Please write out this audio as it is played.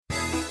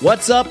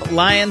What's up,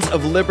 Lions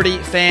of Liberty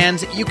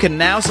fans? You can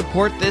now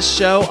support this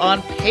show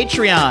on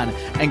Patreon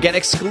and get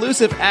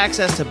exclusive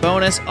access to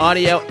bonus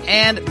audio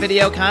and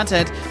video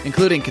content,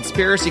 including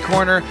Conspiracy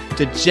Corner,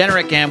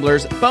 Degenerate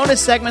Gamblers,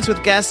 bonus segments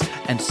with guests,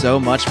 and so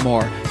much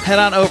more. Head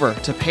on over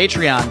to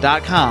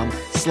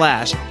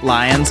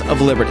patreon.com/Lions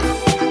of Liberty.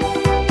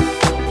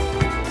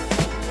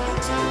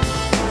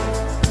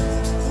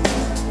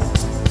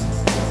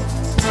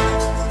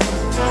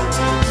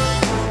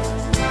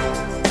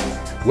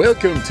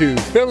 Welcome to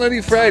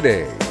Felony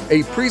Friday,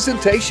 a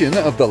presentation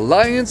of the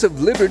Lions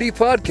of Liberty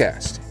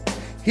podcast.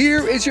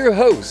 Here is your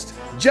host,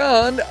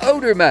 John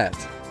Odermatt.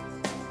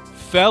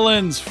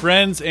 Felons,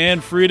 friends,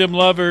 and freedom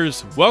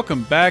lovers,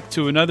 welcome back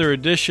to another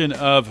edition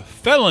of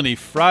Felony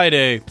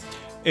Friday,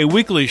 a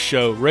weekly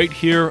show right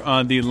here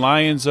on the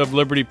Lions of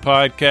Liberty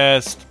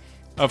podcast.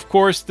 Of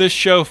course, this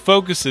show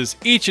focuses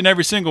each and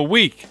every single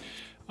week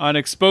on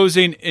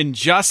exposing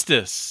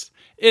injustice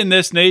in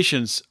this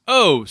nation's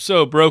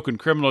so broken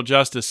criminal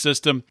justice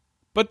system.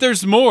 But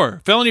there's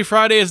more. Felony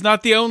Friday is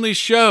not the only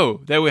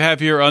show that we have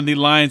here on the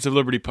Lions of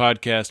Liberty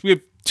podcast. We have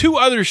two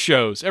other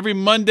shows. Every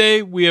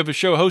Monday, we have a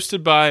show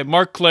hosted by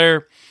Mark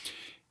Claire.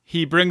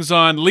 He brings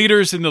on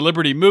leaders in the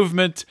Liberty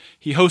movement.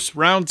 He hosts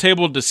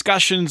roundtable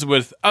discussions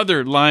with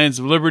other Lions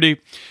of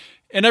Liberty.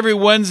 And every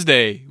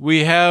Wednesday,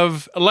 we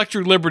have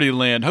Electric Liberty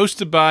Land,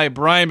 hosted by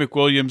Brian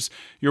McWilliams,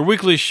 your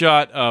weekly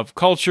shot of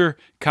culture,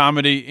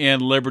 comedy,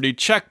 and liberty.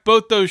 Check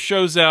both those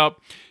shows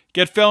out.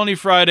 Get Felony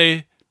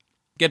Friday.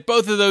 Get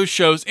both of those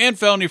shows and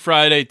Felony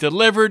Friday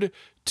delivered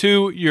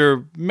to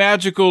your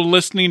magical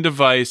listening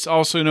device,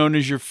 also known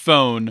as your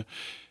phone,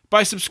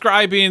 by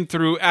subscribing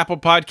through Apple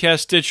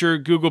Podcast, Stitcher,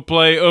 Google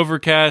Play,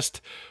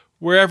 Overcast,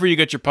 wherever you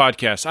get your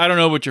podcasts. I don't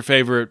know what your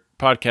favorite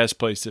podcast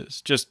place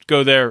is. Just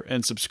go there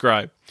and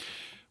subscribe.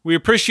 We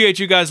appreciate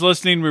you guys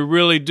listening. We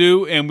really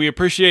do. And we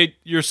appreciate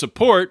your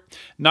support,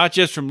 not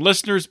just from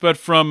listeners, but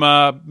from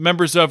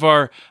members of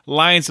our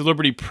Lions of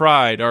Liberty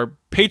Pride, our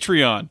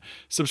Patreon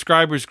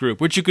subscribers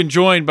group, which you can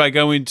join by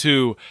going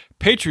to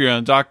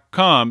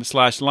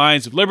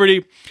patreon.com/Lions of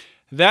Liberty.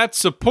 That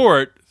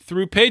support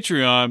through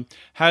Patreon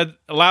had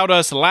allowed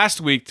us last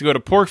week to go to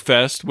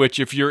PorkFest, which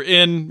if you're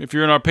in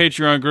our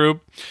Patreon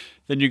group,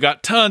 then you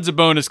got tons of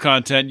bonus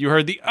content. You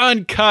heard the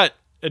uncut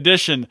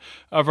edition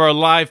of our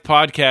live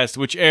podcast,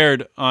 which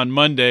aired on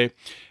Monday.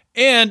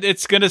 And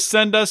it's going to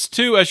send us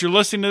to, as you're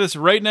listening to this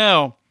right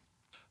now,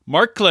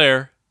 Mark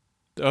Claire,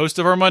 the host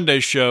of our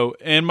Monday show,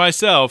 and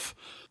myself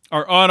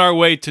are on our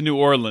way to New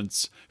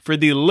Orleans for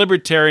the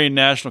Libertarian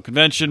National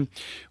Convention.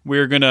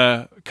 We're going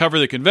to cover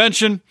the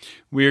convention.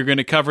 We're going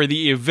to cover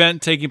the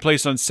event taking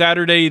place on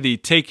Saturday, the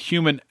Take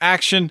Human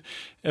Action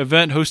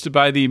event hosted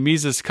by the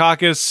Mises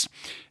Caucus.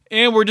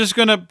 And we're just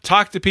going to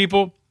talk to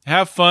people,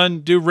 have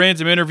fun, do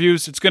random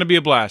interviews. It's going to be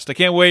a blast. I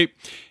can't wait.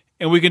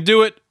 And we can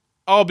do it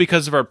all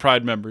because of our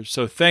Pride members.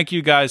 So thank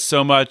you guys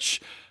so much.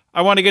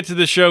 I want to get to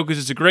the show because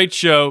it's a great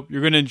show.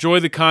 You're going to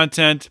enjoy the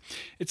content.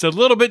 It's a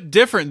little bit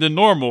different than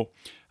normal.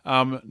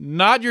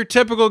 Not your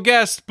typical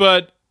guest,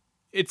 but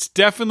it's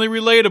definitely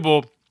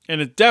relatable,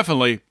 and it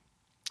definitely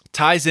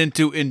ties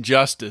into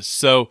injustice.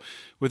 So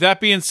with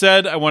that being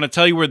said, I want to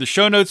tell you where the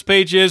show notes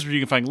page is, where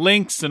you can find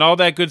links and all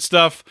that good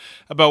stuff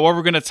about what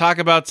we're going to talk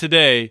about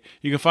today.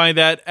 You can find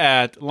that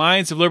at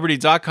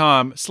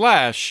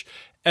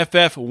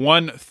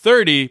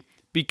lionsofliberty.com/FF130,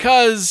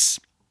 because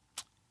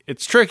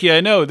it's tricky.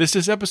 I know this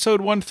is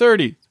episode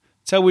 130.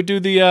 That's how we do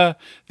the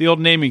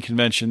old naming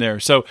convention there.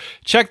 So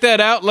check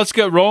that out. Let's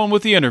get rolling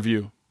with the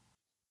interview.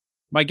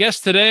 My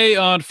guest today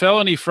on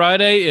Felony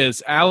Friday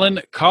is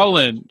Alan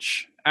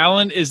Collinge.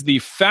 Alan is the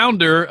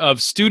founder of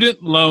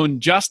Student Loan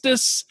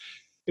Justice.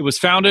 It was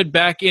founded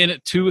back in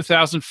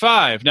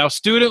 2005. Now,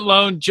 Student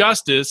Loan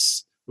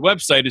Justice, the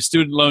website is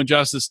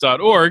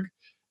studentloanjustice.org.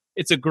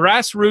 It's a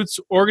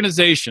grassroots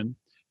organization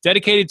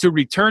dedicated to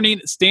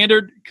returning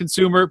standard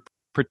consumer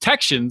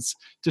protections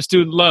to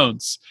student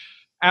loans.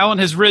 Alan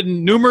has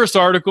written numerous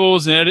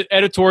articles and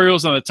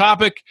editorials on the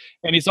topic,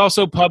 and he's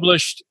also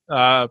published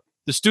The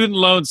Student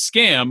Loan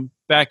Scam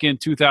back in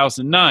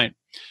 2009.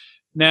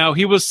 Now,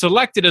 he was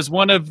selected as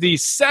one of the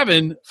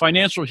 7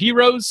 financial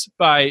heroes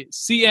by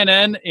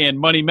CNN and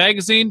Money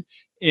Magazine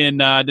in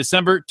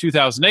December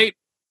 2008.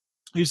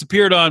 He's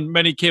appeared on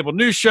many cable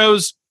news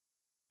shows,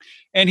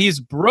 and he's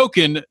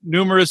broken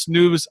numerous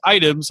news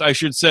items. I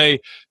should say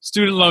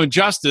Student Loan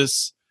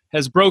Justice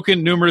has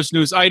broken numerous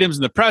news items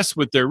in the press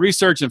with their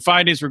research and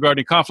findings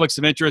regarding conflicts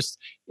of interest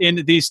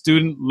in the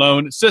student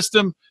loan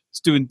system,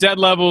 student debt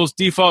levels,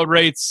 default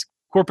rates,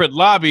 corporate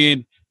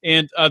lobbying,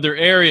 and other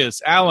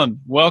areas. Alan,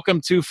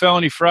 welcome to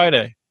Felony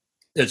Friday.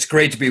 It's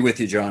great to be with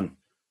you, John.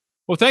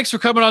 Well, thanks for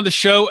coming on the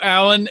show,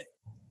 Alan.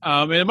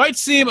 And it might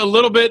seem a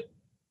little bit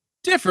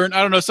different.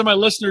 I don't know. Some of my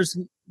listeners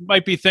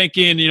might be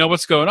thinking,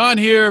 what's going on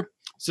here?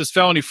 It's just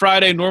Felony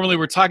Friday. Normally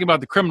we're talking about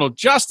the criminal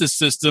justice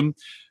system.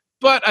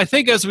 But I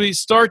think as we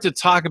start to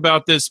talk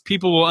about this,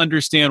 people will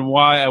understand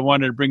why I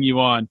wanted to bring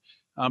you on.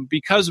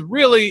 Because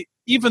really,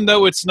 even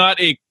though it's not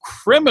a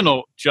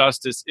criminal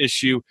justice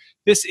issue,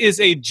 this is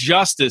a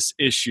justice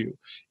issue.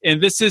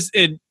 And this is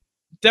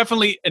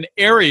definitely an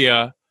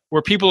area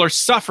where people are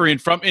suffering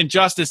from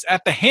injustice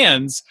at the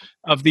hands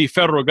of the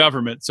federal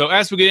government. So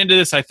as we get into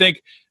this, I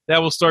think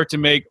that will start to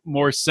make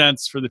more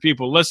sense for the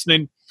people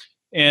listening.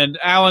 And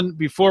Alan,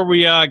 before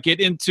we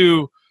get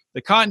into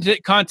the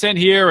content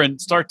here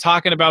and start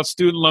talking about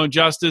student loan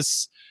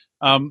justice,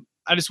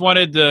 I just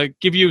wanted to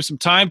give you some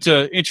time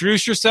to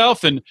introduce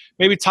yourself and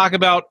maybe talk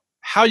about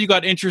how you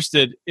got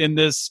interested in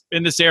this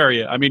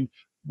area. I mean,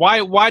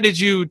 why did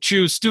you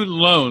choose student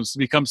loans to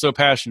become so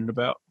passionate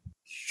about?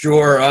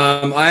 Sure.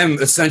 I'm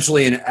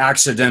essentially an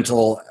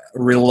accidental,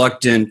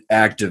 reluctant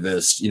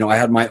activist. I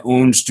had my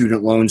own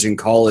student loans in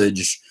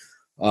college.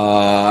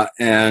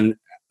 And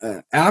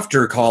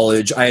after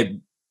college, I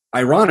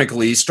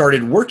ironically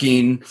started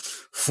working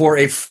for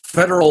a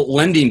federal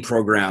lending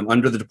program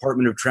under the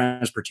Department of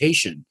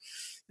Transportation.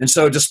 And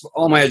so just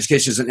all my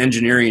education is in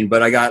engineering,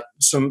 but I got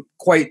some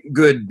quite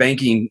good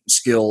banking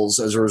skills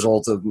as a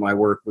result of my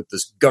work with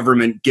this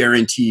government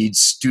guaranteed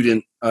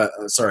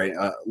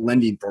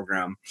lending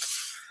program.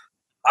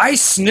 I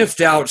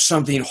sniffed out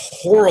something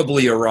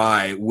horribly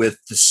awry with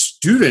the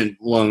student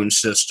loan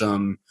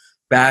system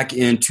back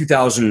in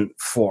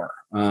 2004.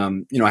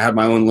 I had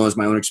my own loans,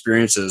 my own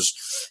experiences.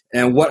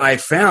 And what I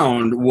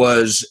found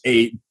was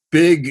a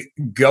big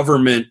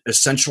government,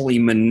 essentially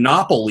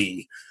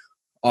monopoly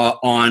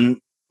on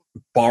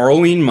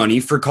borrowing money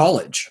for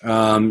college.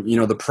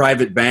 The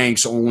private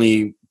banks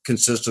only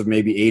consist of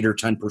maybe 8 or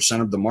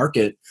 10% of the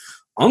market.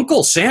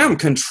 Uncle Sam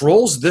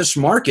controls this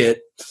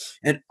market.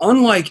 And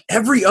unlike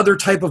every other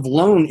type of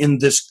loan in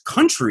this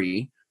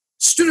country,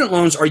 student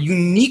loans are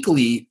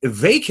uniquely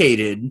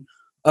vacated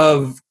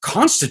of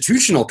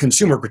constitutional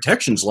consumer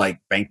protections like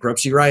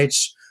bankruptcy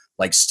rights,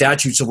 like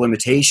statutes of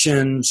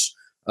limitations,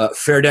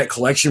 fair debt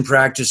collection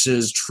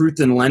practices, truth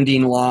in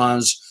lending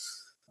laws.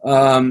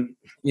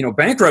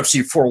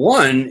 Bankruptcy, for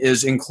one,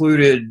 is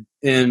included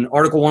in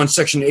Article 1,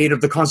 Section 8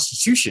 of the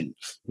Constitution.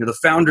 The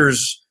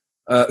founders,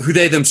 who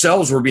they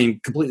themselves were being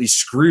completely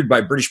screwed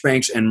by British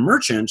banks and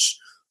merchants,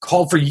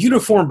 called for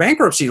uniform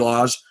bankruptcy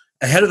laws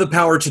ahead of the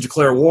power to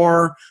declare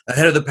war,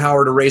 ahead of the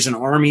power to raise an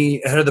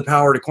army, ahead of the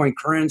power to coin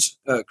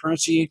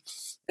currency,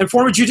 and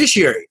form a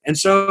judiciary. And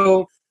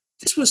so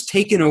this was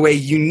taken away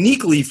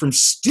uniquely from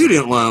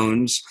student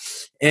loans,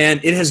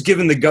 and it has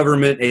given the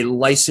government a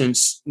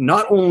license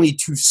not only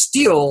to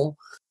steal.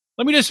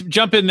 Let me just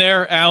jump in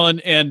there,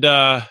 Alan, and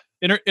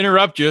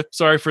interrupt you.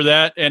 Sorry for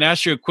that, and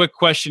ask you a quick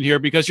question here,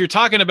 because you're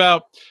talking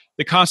about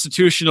the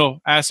constitutional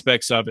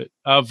aspects of it,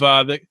 of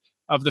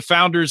the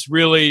founders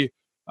really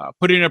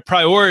putting a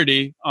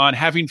priority on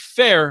having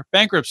fair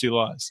bankruptcy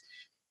laws.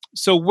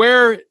 So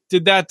where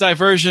did that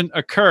diversion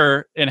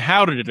occur, and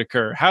how did it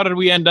occur? How did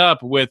we end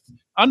up with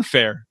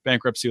unfair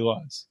bankruptcy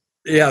laws?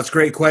 Yeah, it's a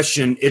great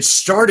question. It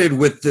started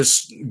with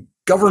this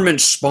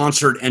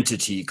government-sponsored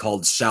entity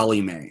called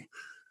Sallie Mae.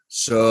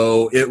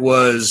 So it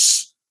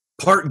was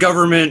part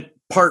government,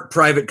 part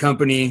private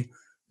company.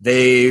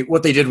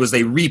 What they did was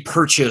they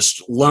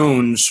repurchased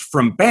loans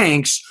from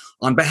banks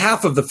on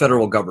behalf of the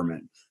federal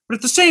government. But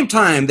at the same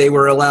time, they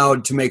were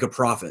allowed to make a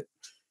profit.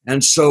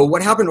 And so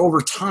what happened over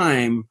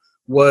time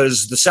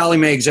was the Sallie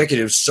Mae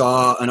executives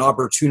saw an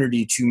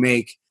opportunity to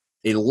make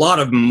a lot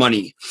of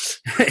money.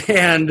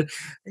 And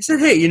they said,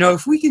 hey,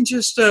 if we can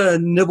just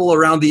nibble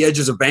around the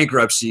edges of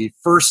bankruptcy.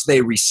 First,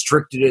 they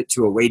restricted it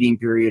to a waiting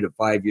period of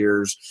 5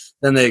 years.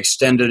 Then they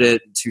extended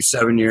it to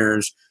 7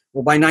 years.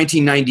 Well, by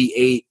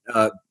 1998,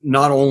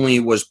 not only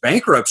was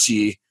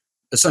bankruptcy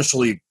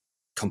essentially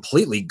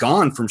completely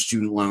gone from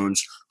student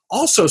loans,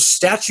 also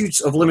statutes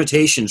of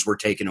limitations were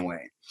taken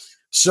away.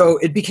 So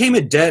it became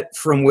a debt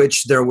from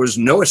which there was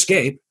no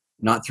escape,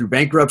 not through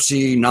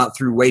bankruptcy, not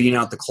through waiting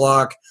out the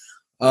clock.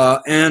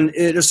 And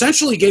it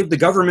essentially gave the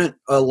government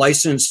a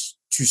license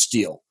to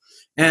steal.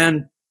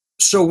 And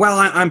so while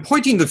I'm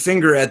pointing the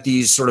finger at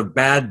these sort of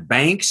bad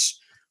banks,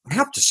 I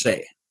have to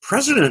say,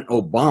 President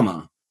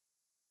Obama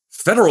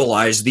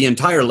federalized the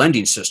entire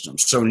lending system.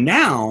 So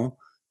now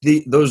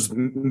those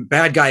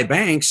bad guy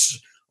banks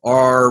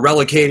are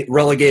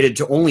relegated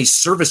to only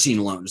servicing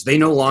loans. They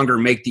no longer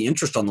make the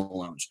interest on the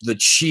loans. The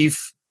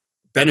chief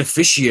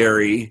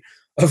beneficiary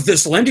of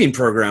this lending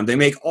program, they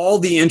make all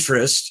the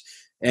interest,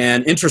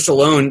 and interest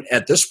alone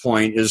at this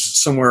point is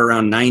somewhere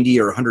around $90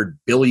 or $100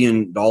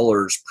 billion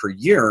per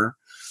year.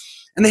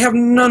 And they have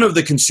none of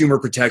the consumer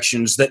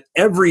protections that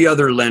every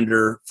other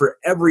lender for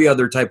every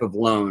other type of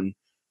loan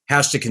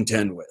has to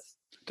contend with.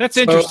 That's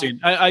interesting.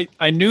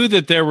 I knew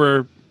that there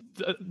were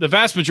the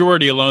vast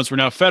majority of loans were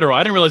now federal.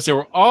 I didn't realize they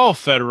were all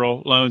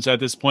federal loans at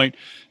this point.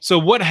 So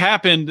what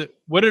happened?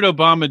 What did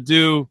Obama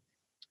do?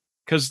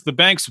 Because the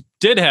banks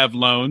did have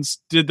loans.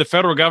 Did the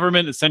federal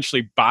government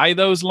essentially buy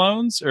those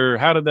loans, or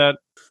how did that?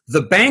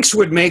 The banks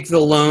would make the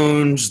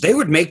loans. They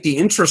would make the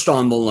interest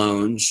on the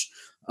loans.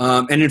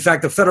 And in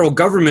fact, the federal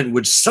government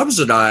would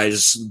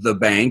subsidize the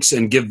banks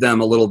and give them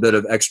a little bit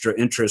of extra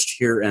interest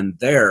here and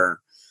there.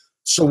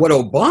 So what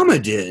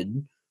Obama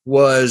did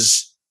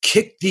was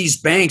kick these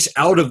banks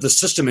out of the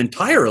system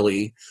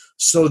entirely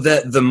so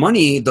that the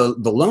money, the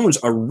loans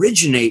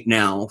originate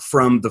now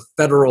from the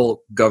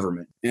federal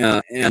government.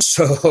 And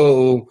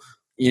so,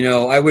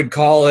 I would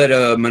call it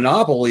a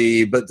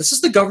monopoly, but this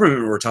is the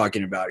government we're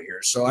talking about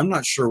here. So I'm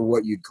not sure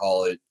what you'd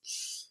call it.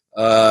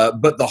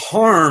 But the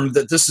harm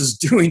that this is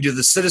doing to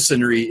the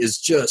citizenry is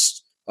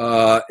just,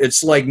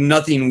 it's like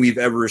nothing we've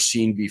ever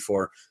seen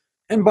before.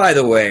 And by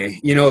the way,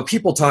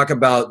 people talk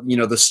about,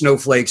 the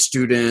snowflake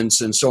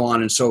students and so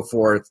on and so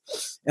forth.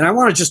 And I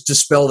want to just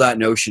dispel that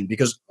notion,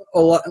 because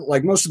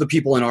like most of the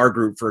people in our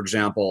group, for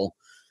example,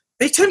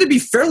 they tend to be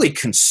fairly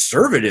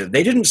conservative.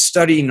 They didn't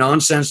study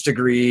nonsense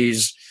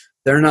degrees.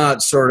 They're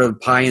not sort of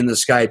pie in the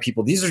sky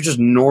people. These are just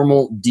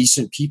normal,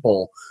 decent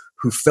people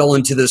who fell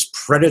into this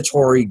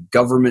predatory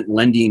government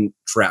lending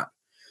trap.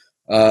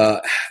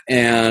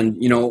 And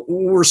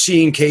we're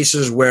seeing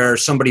cases where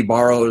somebody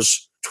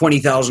borrows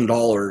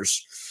 $20,000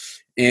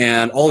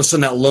 and all of a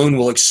sudden that loan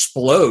will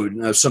explode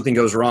if something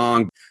goes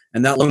wrong.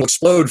 And that loan will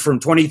explode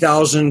from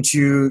 $20,000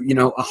 to,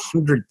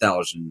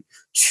 $100,000,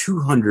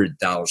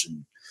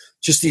 $200,000.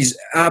 Just these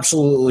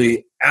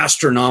absolutely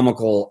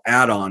astronomical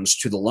add-ons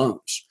to the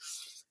loans.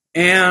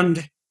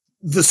 And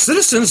the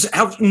citizens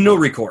have no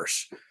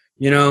recourse.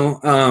 What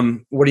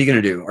are you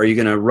going to do? Are you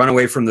going to run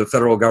away from the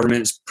federal government?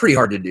 It's pretty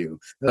hard to do.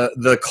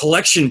 The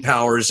collection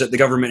powers that the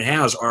government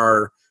has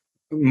are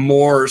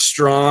more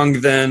strong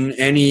than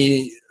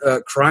any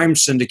crime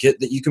syndicate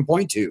that you can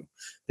point to.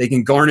 They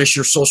can garnish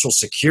your Social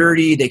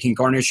Security. They can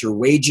garnish your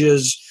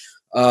wages.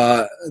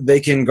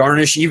 They can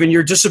garnish even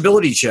your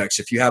disability checks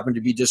if you happen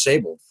to be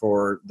disabled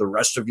for the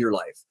rest of your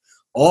life,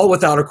 all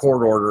without a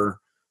court order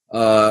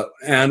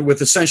and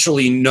with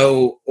essentially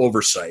no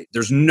oversight.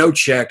 There's no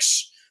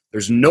checks.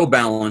 There's no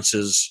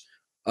balances.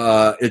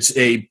 It's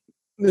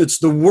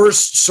the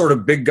worst sort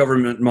of big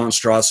government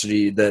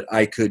monstrosity that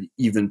I could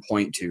even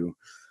point to.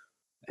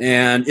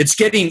 And it's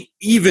getting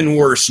even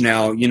worse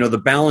now.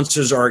 The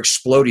balances are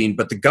exploding,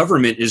 but the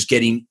government is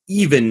getting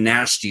even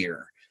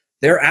nastier.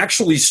 They're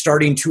actually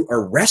starting to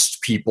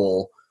arrest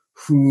people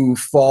who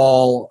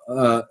fall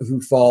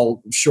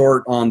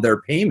short on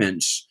their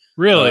payments.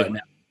 Really?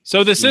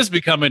 So this is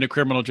becoming a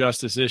criminal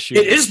justice issue.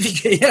 It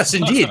is, yes,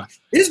 indeed.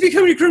 It is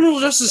becoming a criminal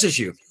justice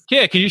issue.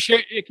 Yeah, can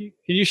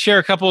you share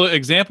a couple of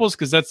examples,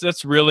 because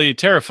that's really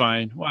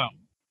terrifying. Wow.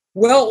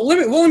 Well,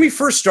 let me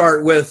first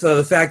start with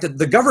the fact that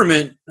the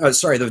Department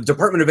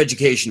of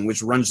Education,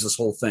 which runs this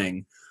whole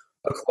thing,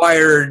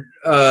 acquired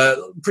a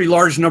pretty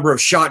large number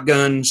of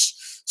shotguns,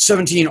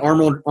 17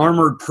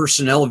 armored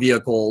personnel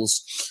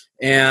vehicles,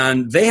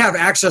 and they have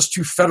access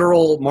to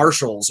federal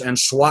marshals and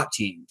SWAT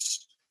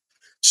teams.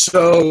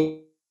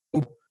 So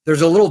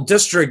there's a little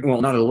district,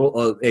 well, not a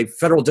little, a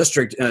federal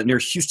district near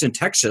Houston,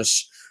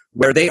 Texas,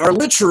 where they are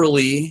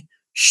literally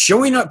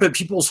showing up at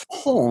people's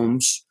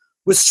homes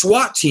with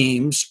SWAT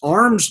teams,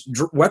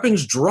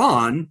 weapons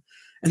drawn,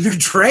 and they're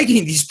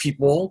dragging these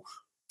people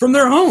from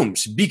their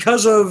homes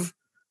because of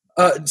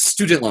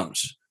student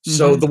loans. Mm-hmm.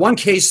 So the one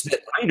case that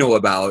I know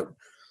about,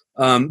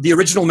 the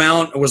original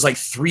amount was like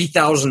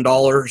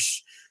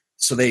 $3,000.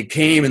 So they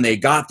came and they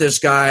got this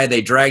guy.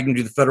 They dragged him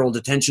to the federal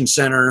detention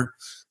center.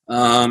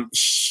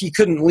 He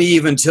couldn't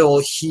leave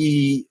until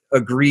he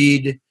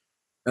made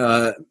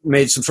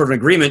some sort of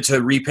agreement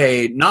to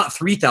repay not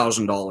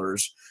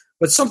 $3,000,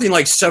 but something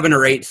like $7,000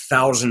 or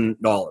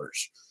 $8,000.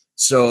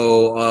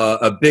 So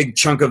a big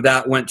chunk of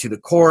that went to the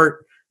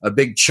court. A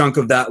big chunk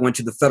of that went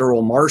to the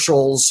federal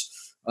marshals.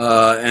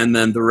 And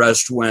then the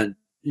rest went,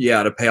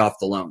 to pay off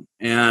the loan.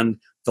 And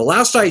the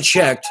last I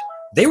checked,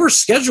 they were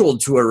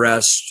scheduled to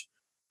arrest,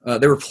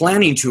 they were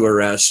planning to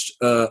arrest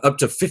up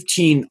to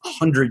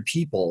 1,500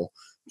 people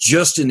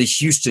just in the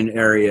Houston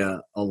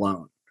area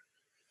alone.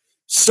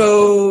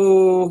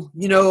 So,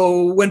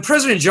 when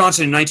President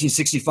Johnson in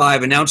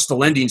 1965 announced the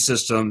lending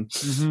system,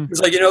 It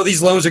was like,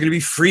 these loans are going to be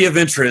free of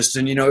interest.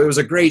 And, it was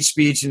a great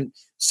speech and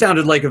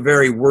sounded like a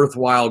very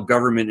worthwhile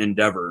government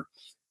endeavor.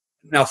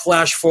 Now,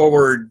 flash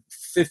forward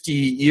 50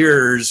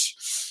 years,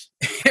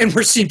 and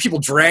we're seeing people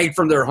dragged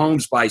from their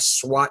homes by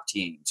SWAT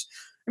teams.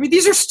 I mean,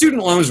 these are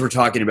student loans we're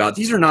talking about.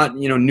 These are not,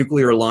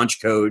 nuclear launch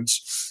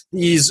codes.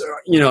 These,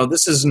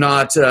 this is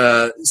not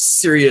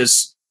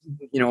serious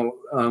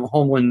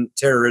homeland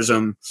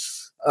terrorism.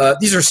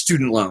 These are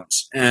student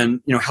loans,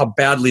 and how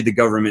badly the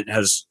government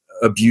has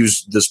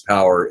abused this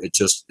power. It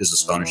just is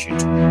astonishing.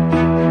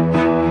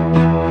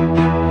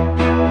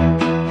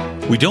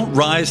 We don't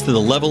rise to the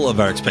level of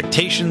our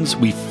expectations.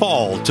 We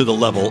fall to the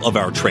level of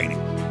our training.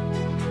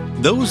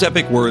 Those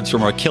epic words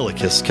from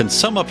Archilochus can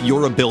sum up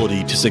your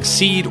ability to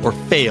succeed or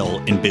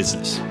fail in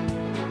business.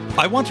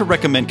 I want to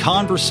recommend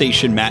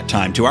Conversation Mat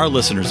Time to our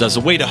listeners as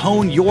a way to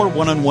hone your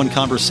one-on-one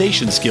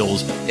conversation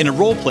skills in a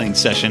role-playing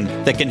session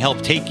that can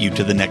help take you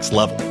to the next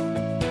level.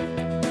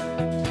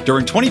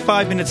 During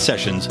 25-minute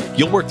sessions,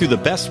 you'll work through the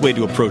best way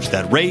to approach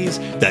that raise,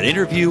 that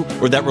interview,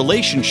 or that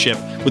relationship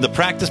with a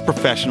practice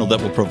professional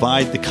that will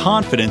provide the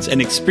confidence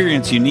and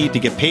experience you need to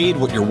get paid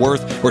what you're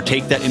worth or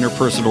take that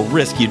interpersonal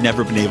risk you've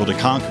never been able to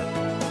conquer.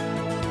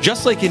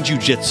 Just like in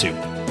jiu-jitsu,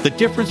 the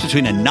difference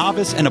between a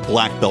novice and a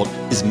black belt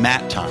is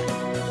mat time.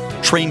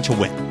 Train to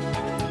win.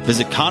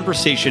 visit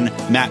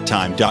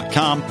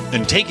conversationmattime.com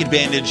and take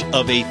advantage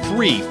of a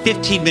free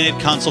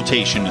 15-minute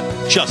consultation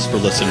just for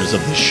listeners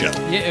of this show.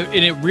 Yeah,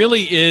 and it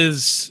really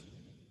is,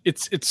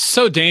 it's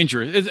so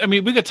dangerous. I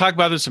mean, we could talk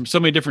about this from so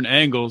many different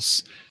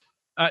angles.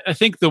 I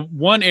think the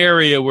one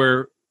area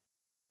where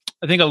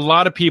I think a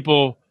lot of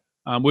people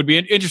would be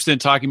interested in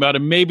talking about,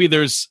 and maybe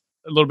there's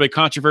a little bit of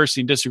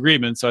controversy and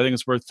disagreement, so I think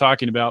it's worth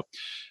talking about.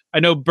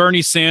 I know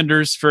Bernie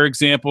Sanders, for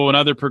example, and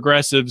other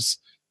progressives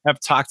have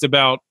talked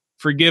about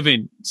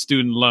forgiving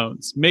student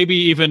loans, maybe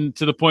even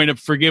to the point of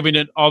forgiving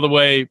it all the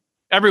way.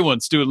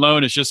 Everyone's student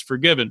loan is just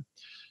forgiven.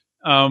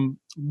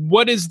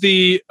 What is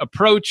the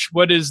approach?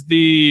 What is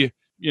the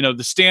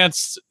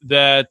stance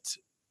that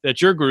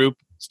your group,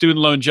 Student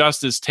Loan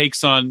Justice,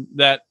 takes on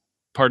that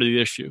part of the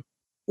issue?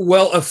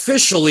 Well,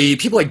 officially,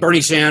 people like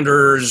Bernie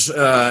Sanders,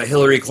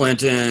 Hillary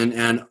Clinton,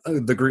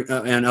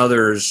 and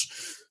others.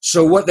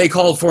 So what they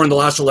called for in the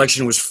last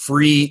election was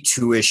free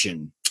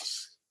tuition.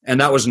 And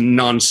that was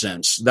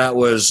nonsense. That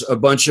was a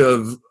bunch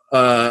of,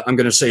 I'm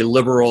going to say,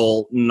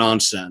 liberal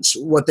nonsense.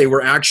 What they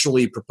were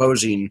actually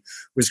proposing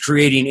was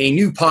creating a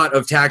new pot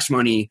of tax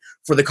money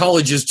for the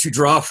colleges to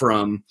draw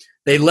from.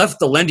 They left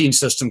the lending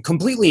system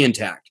completely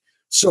intact.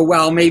 So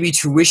while maybe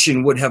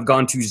tuition would have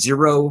gone to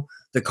zero,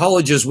 the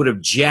colleges would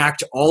have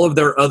jacked all of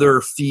their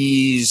other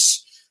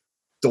fees,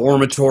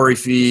 dormitory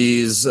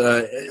fees,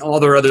 all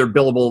their other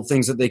billable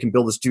things that they can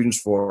bill the students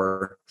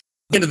for.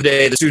 At the end of the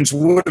day, the students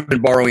would have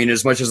been borrowing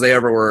as much as they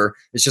ever were.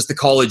 It's just the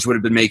college would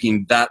have been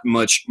making that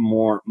much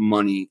more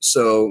money.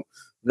 So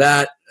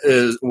that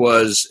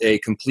was a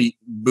complete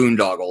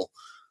boondoggle.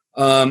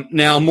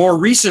 Now, more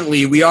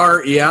recently, we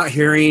are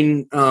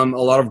hearing a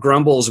lot of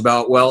grumbles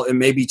about, well, it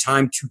may be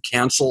time to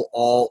cancel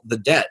all the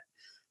debt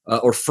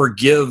or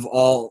forgive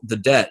all the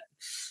debt.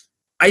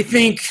 I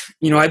think,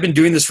 I've been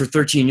doing this for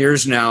 13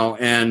 years now,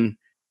 and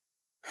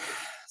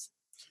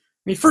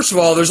first of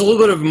all, there's a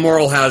little bit of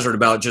moral hazard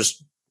about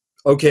just,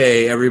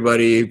 okay,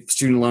 everybody,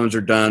 student loans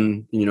are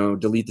done,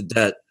 delete the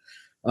debt.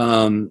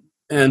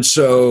 And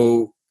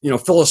so,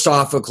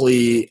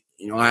 philosophically,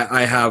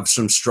 I have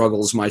some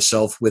struggles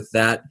myself with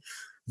that.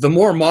 The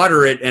more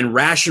moderate and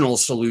rational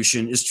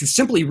solution is to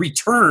simply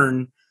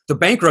return the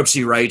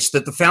bankruptcy rights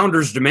that the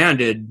founders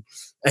demanded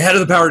ahead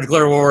of the power to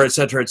declare war, et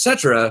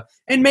cetera,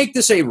 and make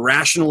this a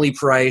rationally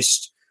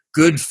priced,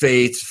 good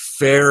faith,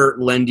 fair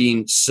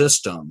lending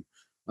system.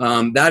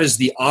 That is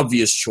the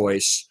obvious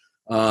choice.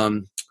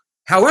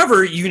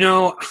 However,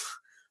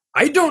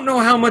 I don't know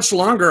how much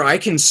longer I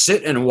can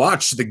sit and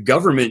watch the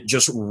government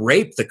just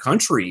rape the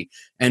country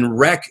and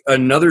wreck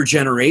another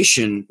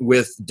generation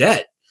with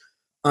debt.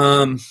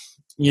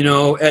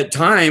 At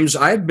times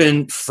I've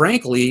been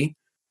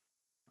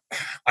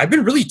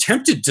really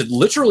tempted to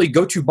literally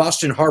go to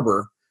Boston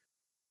Harbor,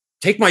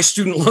 take my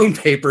student loan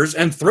papers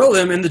and throw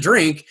them in the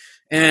drink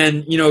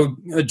and,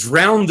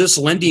 drown this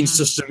lending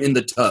system in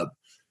the tub.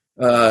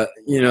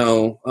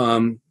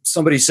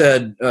 Somebody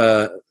said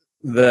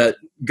that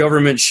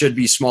government should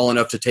be small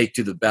enough to take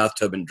to the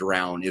bathtub and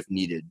drown if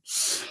needed.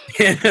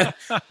 I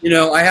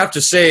have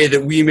to say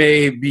that we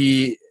may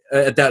be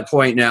at that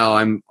point now.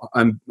 I'm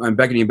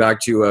beckoning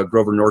back to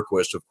Grover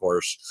Norquist, of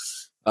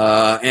course,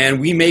 and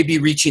we may be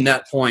reaching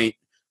that point.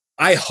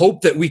 I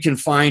hope that we can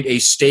find a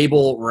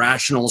stable,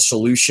 rational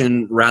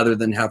solution rather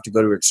than have to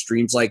go to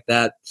extremes like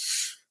that.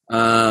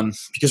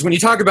 Because when you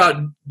talk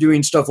about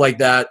doing stuff like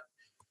that,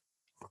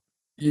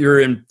 you're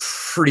in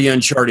pretty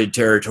uncharted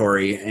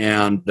territory,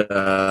 and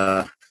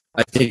I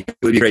think it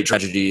would be a great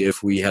tragedy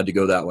if we had to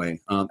go that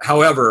way.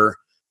 However,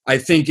 I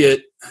think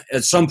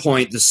at some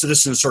point the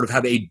citizens sort of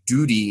have a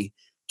duty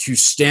to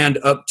stand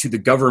up to the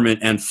government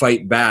and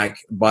fight back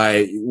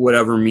by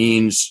whatever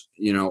means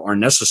are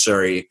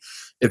necessary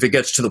if it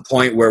gets to the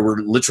point where we're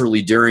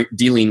literally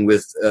dealing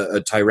with a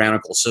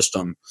tyrannical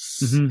system.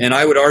 Mm-hmm. And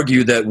I would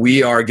argue that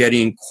we are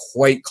getting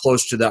quite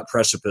close to that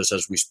precipice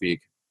as we speak.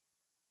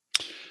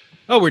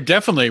 Oh, we're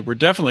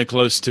definitely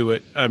close to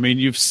it. I mean,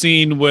 you've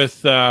seen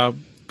with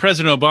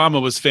President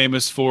Obama was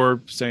famous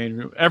for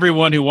saying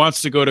everyone who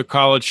wants to go to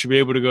college should be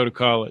able to go to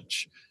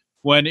college.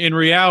 When in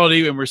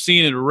reality, and we're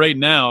seeing it right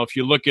now, if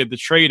you look at the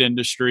trade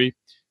industry,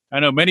 I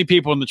know many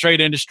people in the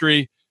trade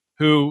industry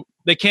who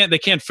they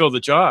can't fill the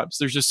jobs.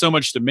 There's just so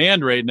much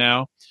demand right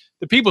now.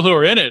 The people who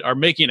are in it are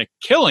making a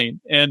killing,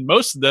 and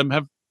most of them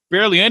have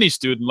barely any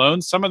student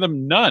loans, some of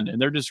them none,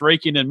 and they're just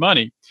raking in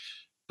money.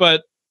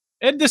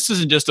 And this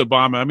isn't just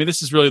Obama. I mean,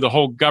 this is really the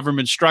whole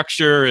government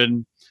structure,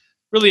 and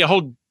really a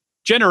whole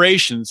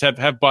generations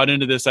have bought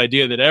into this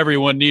idea that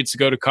everyone needs to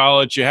go to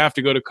college. You have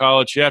to go to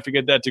college. You have to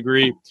get that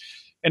degree.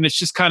 And it's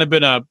just kind of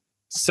been a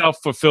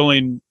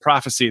self-fulfilling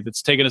prophecy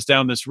that's taken us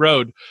down this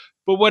road.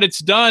 But what it's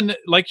done,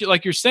 like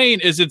you're saying,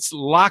 is it's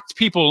locked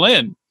people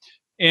in.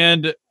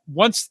 And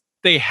once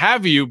they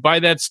have you by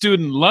that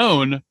student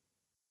loan,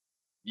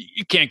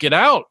 you can't get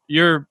out.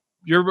 You're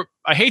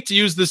I hate to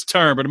use this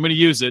term, but I'm going to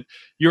use it.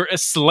 You're a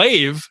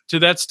slave to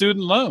that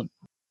student loan.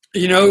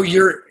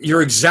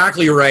 You're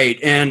exactly right.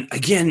 And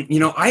again,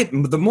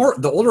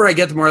 the older I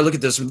get, the more I look at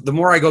this, the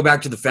more I go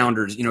back to the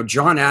founders.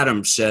 John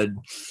Adams said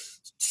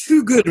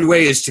two good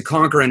ways to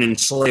conquer and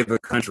enslave a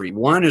country.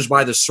 One is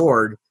by the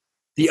sword.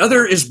 The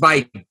other is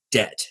by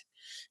debt.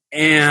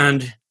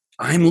 And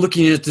I'm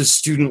looking at this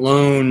student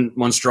loan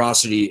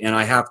monstrosity, and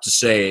I have to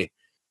say,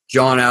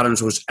 John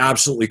Adams was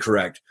absolutely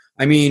correct.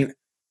 I mean,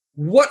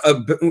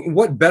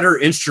 what better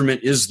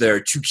instrument is there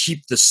to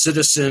keep the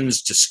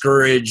citizens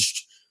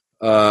discouraged,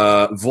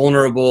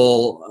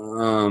 vulnerable,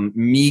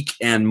 meek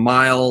and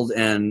mild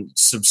and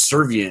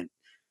subservient?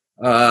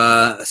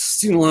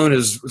 Student loan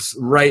is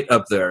right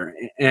up there,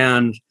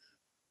 and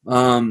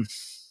you're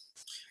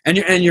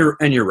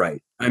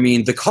right. I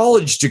mean, the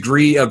college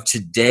degree of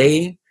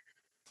today,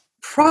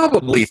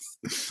 probably,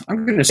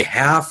 I'm going to say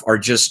half are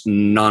just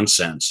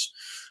nonsense.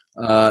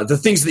 The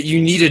things that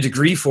you need a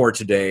degree for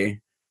today,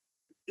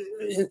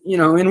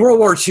 in World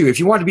War II, if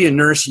you want to be a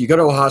nurse, you go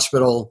to a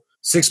hospital.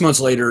 6 months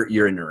later,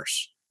 you're a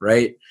nurse,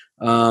 right?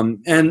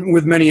 And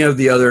with many of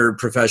the other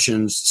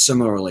professions,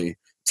 similarly,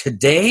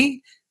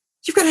 today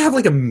you've got to have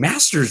like a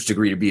master's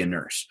degree to be a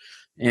nurse,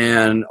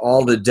 and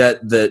all the debt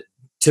that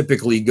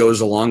typically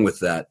goes along with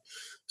that.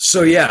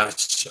 So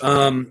yes,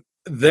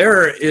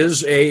 there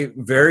is a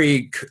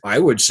very, I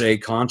would say,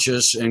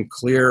 conscious and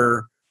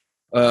clear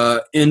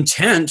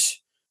intent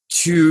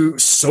to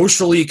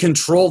socially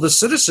control the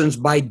citizens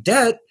by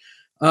debt,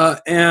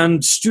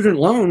 and student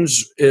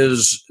loans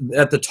is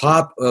at the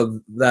top of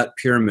that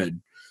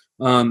pyramid.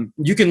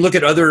 You can look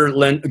at other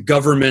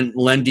government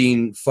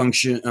lending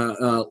function,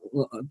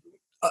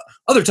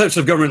 other types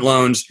of government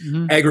loans,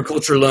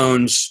 agriculture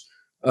loans,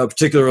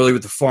 particularly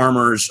with the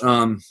farmers.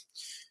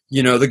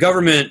 The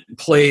government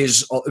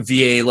plays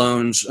VA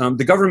loans.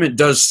 The government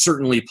does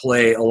certainly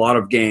play a lot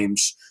of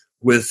games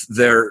with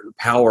their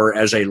power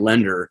as a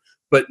lender,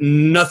 but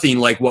nothing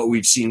like what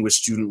we've seen with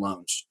student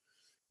loans.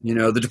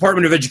 The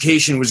Department of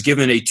Education was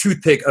given a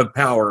toothpick of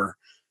power,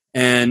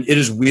 and it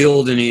is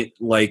wielding it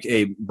like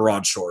a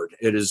broadsword.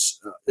 It's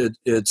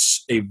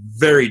a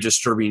very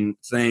disturbing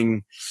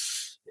thing.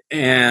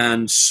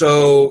 And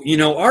so,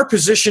 our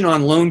position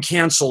on loan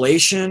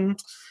cancellation,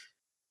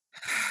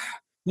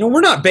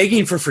 we're not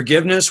begging for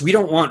forgiveness. We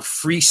don't want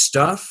free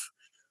stuff.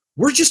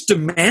 We're just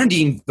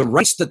demanding the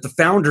rights that the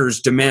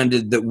founders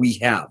demanded that we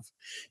have.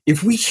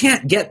 If we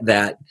can't get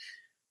that,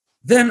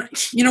 then,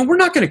 we're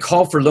not going to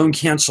call for loan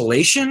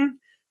cancellation.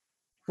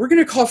 We're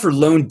going to call for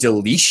loan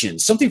deletion,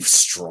 something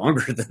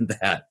stronger than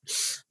that.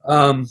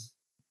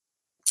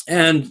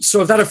 And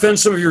so if that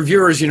offends some of your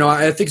viewers,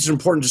 I think it's an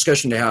important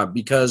discussion to have,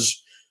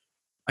 because,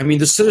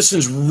 the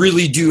citizens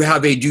really do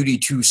have a duty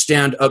to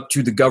stand up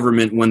to the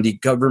government when the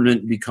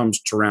government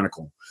becomes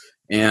tyrannical.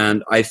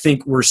 And I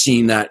think we're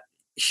seeing that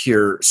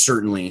here,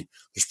 certainly.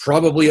 There's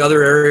probably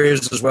other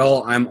areas as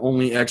well. I'm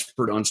only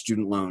expert on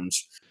student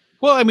loans.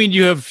 Well,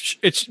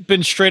 it's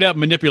been straight up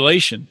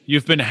manipulation.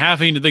 You've been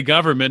having the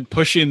government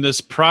pushing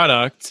this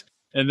product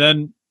and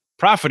then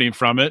profiting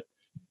from it.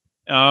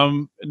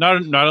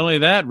 Not only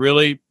that,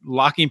 really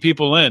locking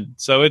people in.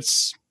 So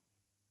it's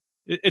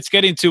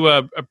getting to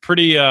a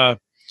pretty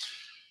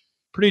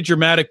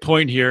dramatic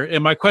point here.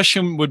 And my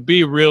question would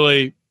be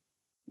really,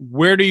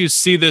 where do you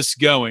see this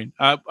going?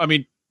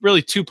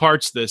 Really two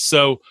parts to this.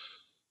 So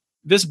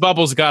this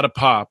bubble's got to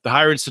pop. The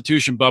higher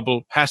institution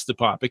bubble has to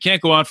pop. It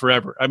can't go on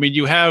forever.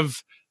 You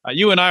have,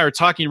 you and I are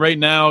talking right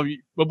now.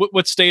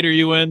 What state are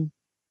you in?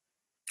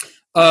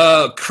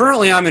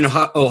 Currently I'm in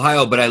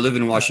Ohio, but I live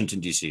in Washington,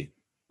 D.C.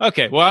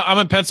 Okay. Well, I'm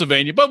in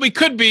Pennsylvania, but we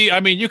could be,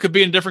 you could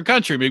be in a different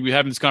country. Maybe we're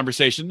having this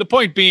conversation. The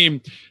point being,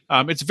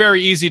 it's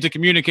very easy to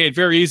communicate,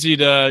 very easy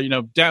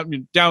to,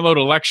 download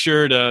a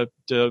lecture,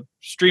 to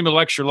stream a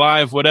lecture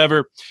live,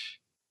 whatever.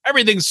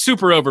 Everything's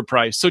super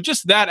overpriced. So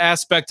just that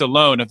aspect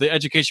alone, if the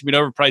education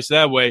being overpriced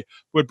that way,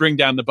 would bring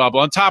down the bubble.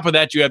 On top of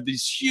that, you have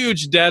these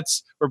huge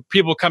debts where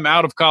people come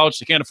out of college,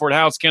 they can't afford a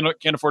house, can't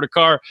afford a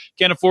car,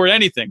 can't afford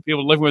anything.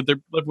 People living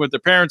with their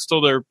parents till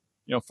they're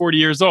 40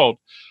 years old.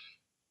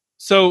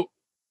 So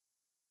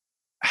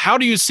how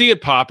do you see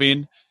it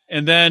popping?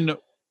 And then,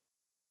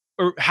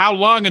 or how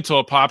long until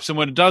it pops? And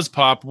when it does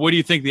pop, what do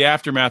you think the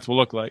aftermath will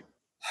look like?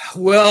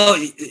 Well,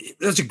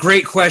 that's a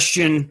great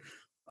question.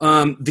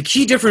 The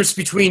key difference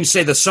between,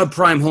 say, the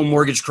subprime home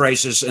mortgage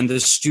crisis and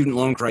this student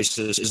loan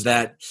crisis is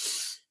that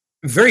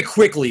very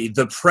quickly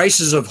the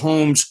prices of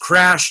homes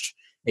crashed.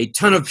 A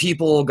ton of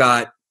people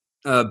got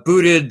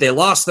booted. They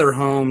lost their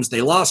homes.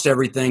 They lost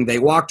everything. They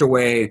walked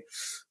away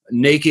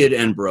naked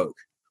and broke.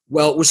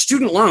 Well, with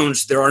student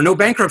loans, there are no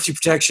bankruptcy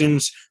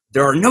protections.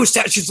 There are no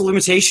statutes of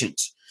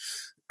limitations.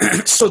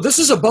 So this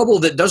is a bubble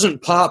that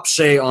doesn't pop,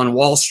 say, on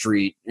Wall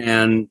Street,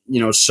 and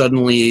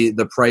suddenly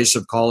the price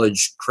of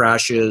college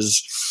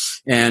crashes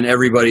and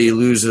everybody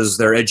loses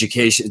their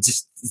education. It's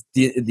just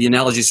the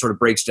analogy sort of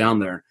breaks down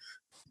there,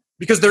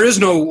 because there is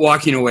no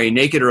walking away,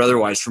 naked or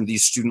otherwise, from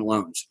these student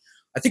loans.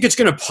 I think it's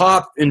going to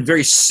pop in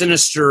very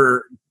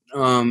sinister,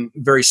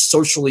 very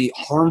socially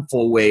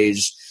harmful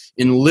ways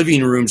in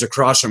living rooms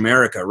across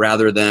America,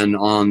 rather than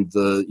on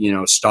the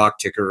stock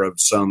ticker of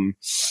some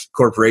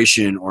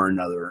corporation or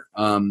another.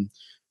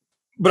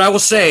 But I will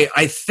say,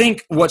 I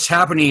think what's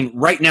happening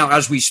right now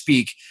as we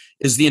speak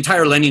is the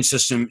entire lending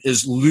system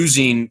is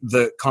losing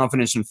the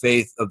confidence and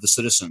faith of the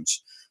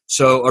citizens.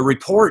 So a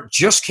report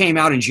just came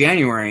out in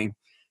January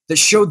that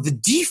showed the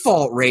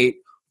default rate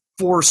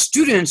for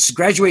students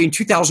graduating in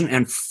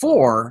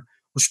 2004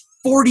 was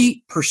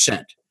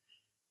 40%.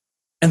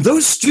 And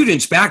those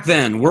students back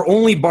then were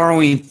only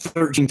borrowing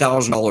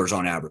 $13,000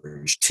 on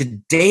average.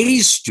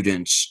 Today's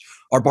students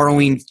are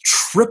borrowing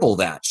triple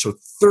that, so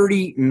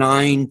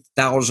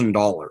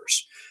 $39,000.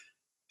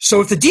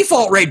 So if the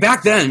default rate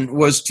back then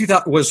was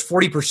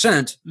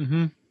 40%,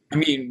 Mm-hmm. I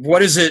mean,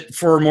 what is it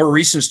for more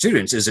recent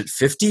students? Is it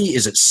 50?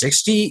 Is it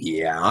 60?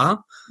 Yeah.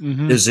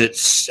 Mm-hmm. Is it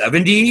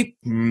 70?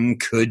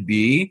 Could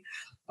be.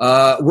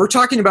 We're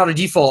talking about a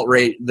default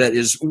rate that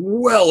is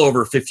well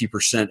over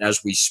 50%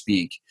 as we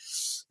speak.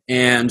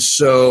 And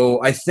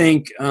so I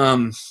think,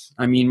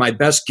 my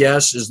best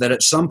guess is that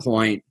at some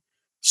point,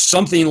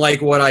 something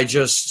like what I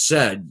just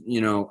said,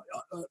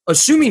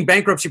 assuming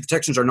bankruptcy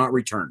protections are not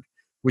returned,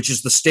 which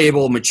is the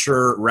stable,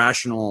 mature,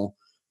 rational,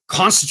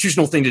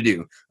 constitutional thing to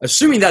do.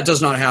 Assuming that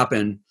does not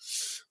happen,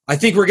 I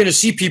think we're going to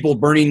see people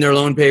burning their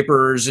loan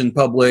papers in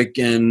public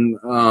and,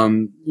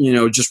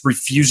 just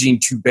refusing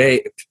to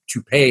pay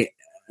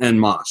en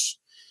masse.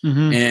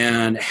 Mm-hmm.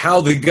 And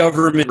how the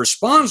government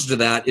responds to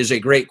that is a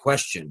great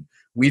question.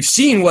 We've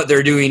seen what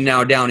they're doing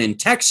now down in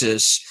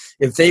Texas.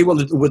 If they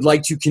would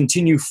like to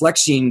continue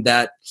flexing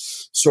that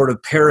sort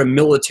of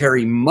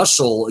paramilitary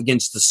muscle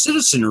against the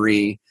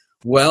citizenry,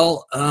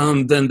 well,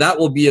 then that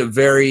will be a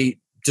very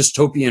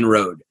dystopian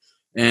road,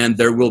 and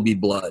there will be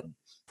blood.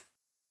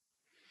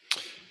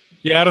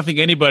 Yeah, I don't think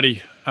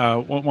anybody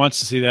wants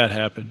to see that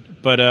happen.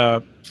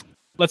 But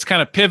let's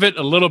kind of pivot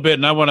a little bit,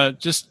 and I want to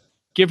just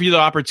give you the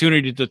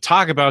opportunity to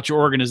talk about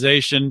your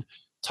organization,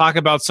 talk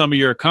about some of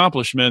your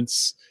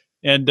accomplishments,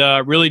 and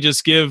really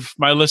just give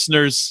my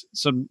listeners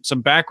some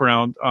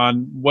background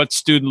on what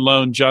student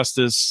loan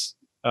justice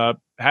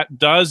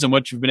does and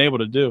what you've been able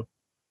to do.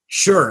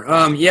 Sure.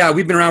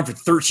 We've been around for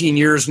 13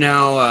 years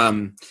now.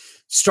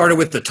 Started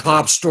with the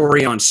Top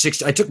Story on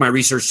 60. I took my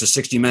research to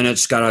 60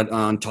 Minutes, got it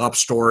on Top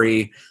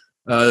Story,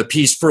 the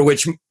piece for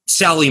which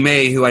Sallie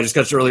Mae, who I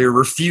discussed earlier,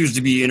 refused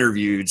to be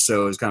interviewed.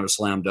 So it was kind of a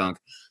slam dunk.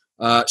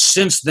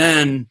 Since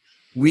then,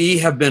 we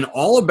have been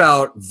all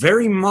about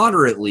very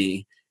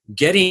moderately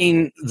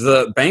getting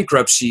the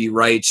bankruptcy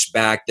rights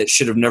back that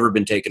should have never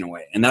been taken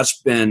away. And that's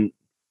the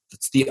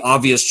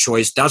obvious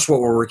choice. That's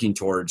what we're working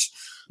towards.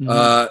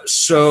 Mm-hmm.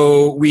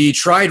 So we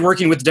tried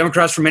working with the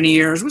Democrats for many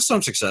years with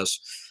some success.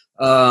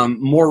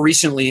 More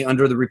recently,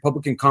 under the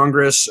Republican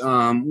Congress,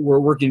 we're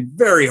working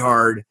very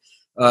hard.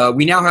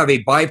 We now have a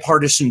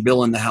bipartisan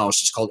bill in the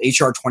House. It's called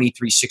H.R.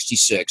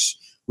 2366.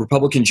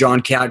 Republican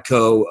John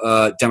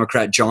Katko,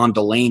 Democrat John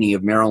Delaney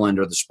of Maryland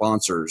are the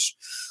sponsors.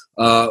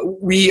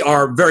 We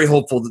are very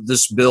hopeful that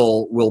this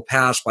bill will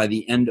pass by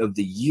the end of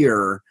the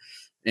year,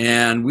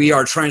 and we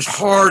are trying as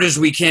hard as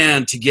we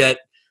can to get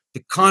the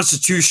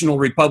constitutional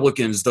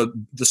Republicans, the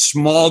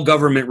small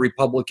government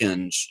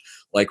Republicans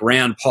like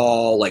Rand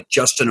Paul, like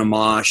Justin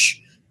Amash,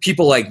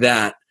 people like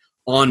that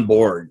on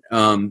board.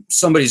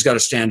 Somebody's got to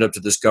stand up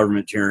to this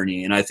government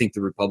tyranny, and I think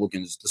the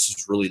Republicans, this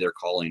is really their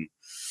calling.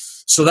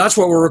 So that's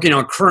what we're working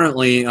on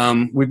currently.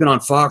 We've been on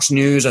Fox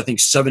News, I think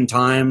 7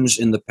 times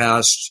in the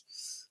past,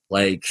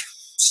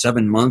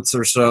 7 months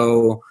or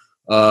so.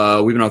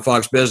 We've been on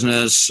Fox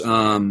Business.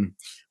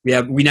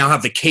 We now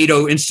have the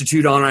Cato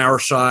Institute on our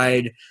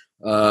side.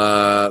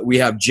 We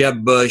have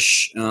Jeb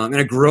Bush and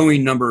a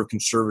growing number of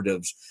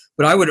conservatives.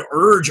 But I would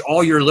urge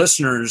all your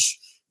listeners,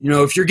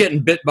 if you're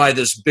getting bit by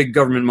this big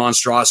government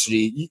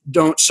monstrosity,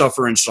 don't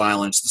suffer in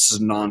silence. This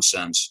is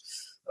nonsense.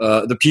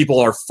 The people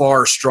are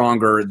far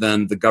stronger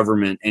than the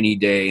government any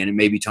day, and it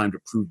may be time to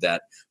prove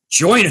that.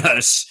 Join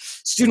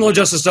us,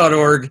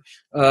 studentloanjustice.org.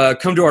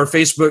 Come to our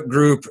Facebook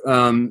group.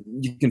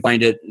 You can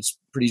find it. It's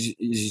pretty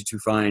easy to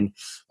find.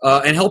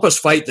 And help us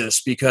fight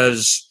this,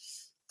 because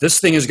this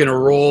thing is going to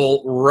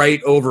roll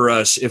right over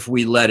us if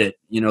we let it.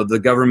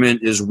 The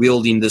government is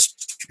wielding this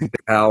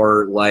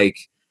power like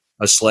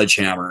a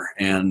sledgehammer,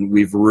 and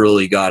we've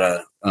really got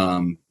to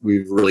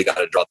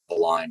draw the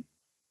line.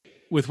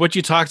 With what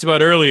you talked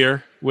about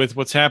earlier, with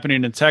what's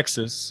happening in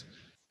Texas,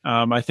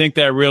 I think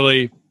that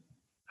really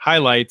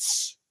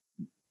highlights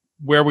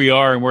where we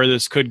are and where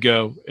this could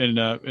go in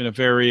a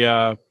very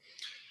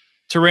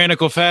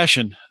tyrannical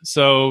fashion.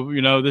 So,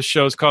 this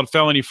show is called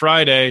Felony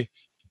Friday.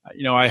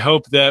 I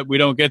hope that we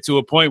don't get to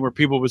a point where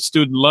people with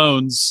student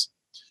loans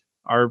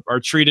are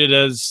treated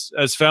as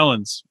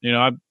felons.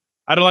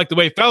 I don't like the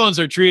way felons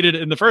are treated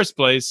in the first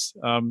place.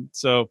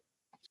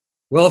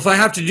 Well, if I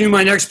have to do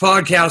my next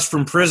podcast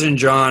from prison,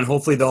 John,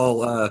 hopefully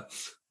they'll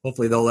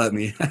let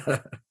me.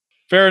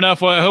 Fair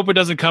enough. Well, I hope it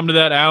doesn't come to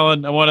that,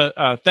 Alan. I want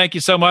to thank you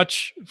so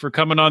much for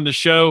coming on the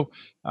show.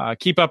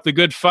 Keep up the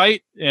good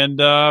fight, and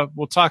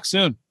we'll talk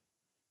soon.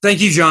 Thank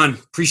you, John.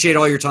 Appreciate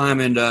all your time,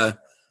 and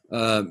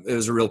It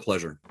was a real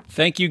pleasure.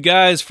 Thank you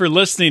guys for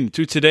listening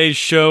to today's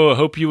show. I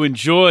hope you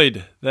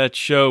enjoyed that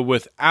show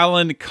with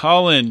Alan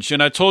Collinge.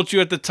 And I told you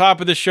at the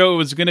top of the show it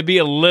was going to be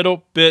a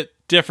little bit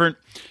different,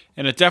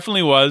 and it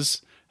definitely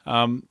was.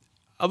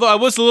 Although I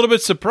was a little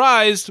bit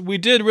surprised, we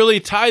did really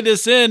tie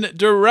this in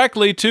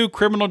directly to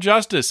criminal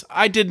justice.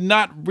 I did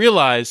not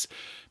realize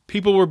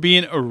people were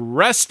being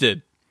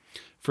arrested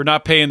for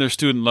not paying their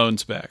student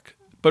loans back.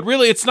 But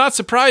really, it's not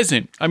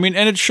surprising. I mean,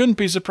 and it shouldn't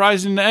be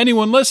surprising to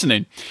anyone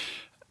listening,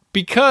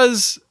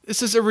 because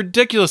this is a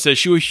ridiculous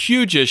issue, a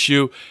huge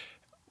issue.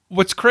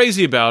 What's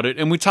crazy about it,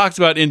 and we talked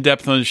about in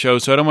depth on the show,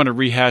 so I don't want to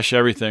rehash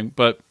everything,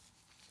 but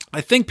I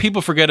think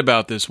people forget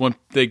about this when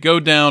they go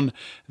down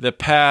the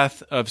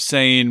path of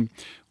saying,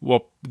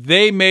 well,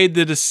 they made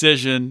the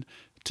decision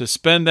to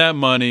spend that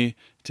money,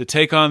 to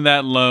take on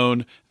that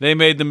loan. They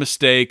made the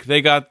mistake.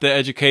 They got the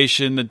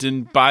education that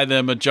didn't buy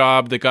them a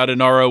job that got an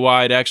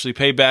ROI to actually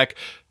pay back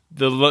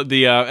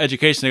the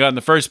education they got in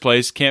the first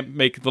place, can't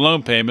make the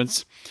loan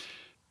payments.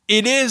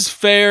 It is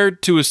fair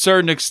to a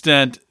certain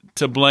extent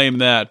to blame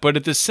that, but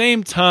at the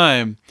same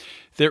time,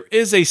 there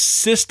is a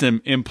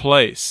system in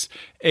place,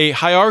 a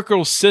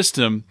hierarchical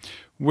system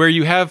where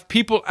you have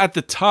people at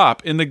the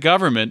top in the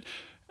government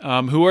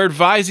who are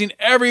advising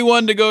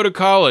everyone to go to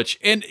college.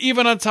 And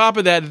even on top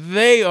of that,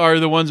 they are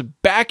the ones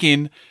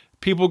backing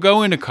people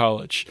going to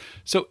college.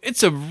 So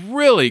it's a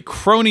really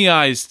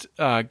cronyized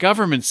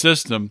government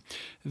system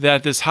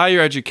that this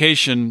higher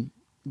education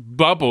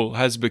bubble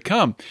has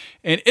become.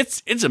 And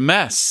it's a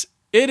mess.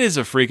 It is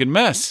a freaking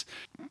mess.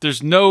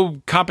 There's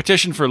no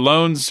competition for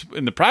loans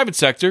in the private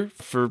sector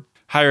for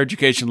higher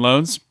education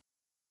loans.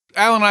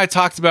 Alan and I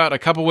talked about a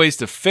couple ways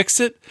to fix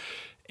it,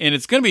 and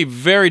it's going to be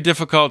very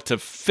difficult to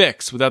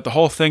fix without the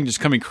whole thing just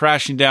coming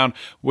crashing down,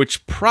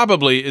 which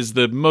probably is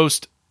the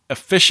most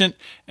efficient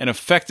and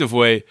effective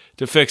way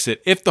to fix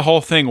it, if the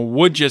whole thing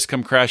would just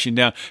come crashing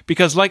down.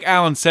 Because like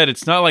Alan said,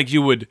 it's not like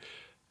you would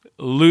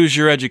lose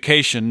your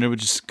education and it would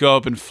just go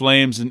up in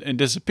flames and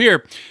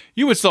disappear.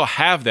 You would still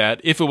have that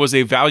if it was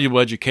a valuable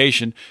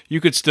education. You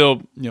could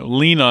still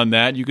lean on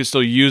that. You could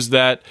still use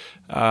that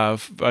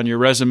on your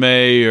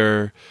resume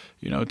or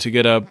to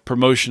get a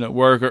promotion at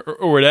work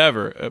or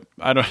whatever.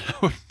 I don't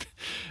know.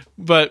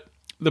 But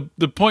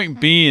the point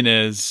being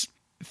is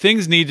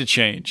things need to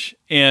change.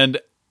 And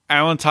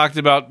Alan talked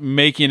about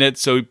making it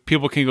so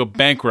people can go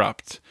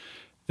bankrupt,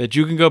 that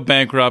you can go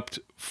bankrupt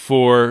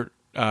for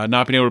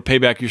not being able to pay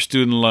back your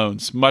student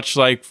loans. Much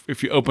like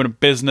if you open a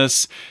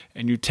business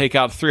and you take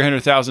out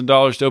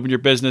 $300,000 to open your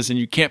business and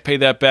you can't pay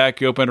that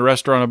back, you open a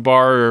restaurant, a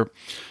bar, or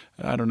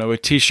a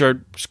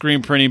t-shirt,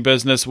 screen printing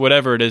business,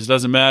 whatever it is,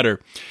 doesn't matter.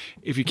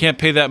 If you can't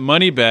pay that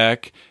money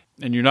back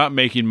and you're not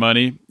making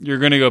money, you're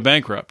going to go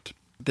bankrupt.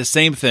 The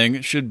same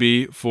thing should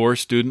be for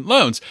student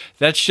loans.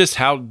 That's just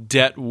how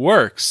debt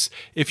works.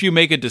 If you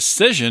make a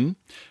decision,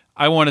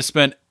 I want to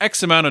spend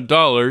X amount of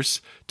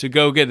dollars to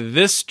go get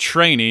this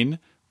training,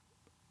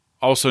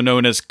 also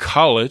known as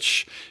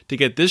college, to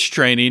get this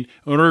training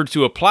in order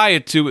to apply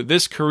it to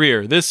this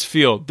career, this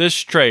field, this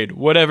trade,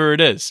 whatever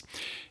it is.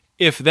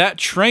 If that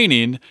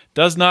training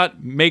does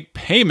not make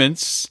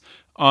payments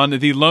on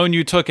the loan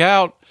you took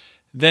out,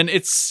 then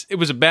it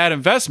was a bad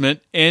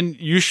investment and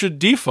you should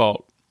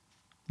default.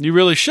 You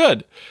really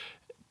should.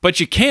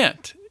 But you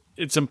can't.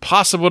 It's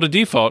impossible to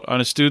default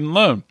on a student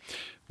loan,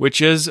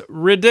 which is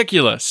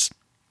ridiculous.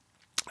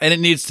 And it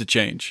needs to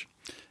change.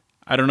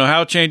 I don't know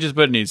how it changes,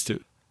 but it needs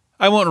to.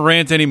 I won't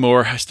rant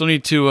anymore. I still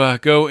need to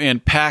go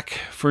and pack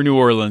for New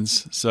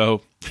Orleans.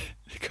 So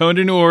going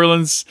to New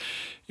Orleans.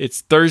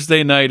 It's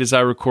Thursday night as I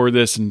record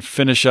this and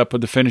finish up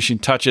with the finishing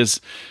touches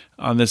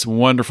on this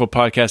wonderful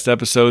podcast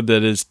episode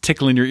that is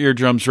tickling your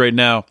eardrums right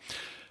now.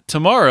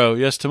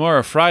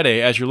 Tomorrow,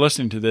 Friday, as you're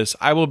listening to this,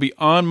 I will be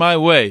on my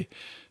way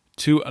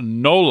to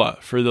NOLA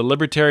for the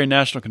Libertarian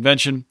National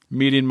Convention,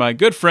 meeting my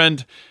good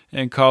friend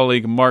and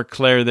colleague Mark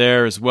Claire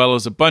there, as well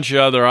as a bunch of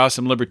other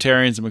awesome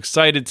libertarians. I'm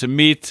excited to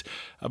meet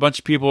a bunch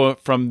of people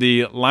from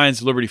the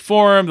Lions of Liberty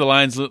Forum, the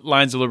Lions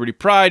of Liberty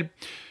Pride,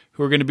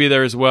 who are going to be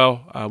there as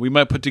well. We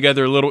might put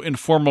together a little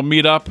informal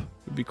meetup.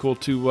 It'd be cool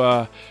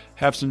to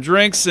have some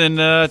drinks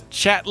and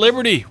chat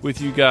liberty with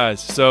you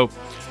guys. So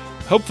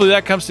hopefully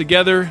that comes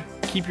together.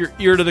 Keep your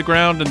ear to the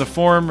ground in the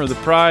forum or the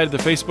Pride, the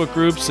Facebook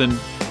groups, and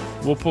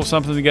we'll pull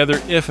something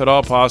together if at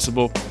all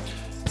possible.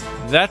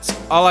 That's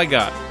all I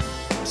got.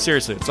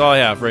 Seriously, that's all I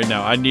have right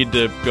now. I need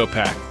to go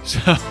pack. So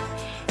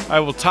I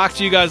will talk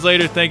to you guys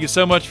later. Thank you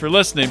so much for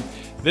listening.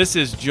 This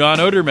is John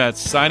Odermatt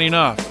signing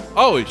off.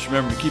 Always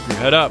remember to keep your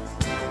head up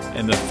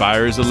and the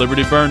fires of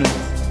liberty burning.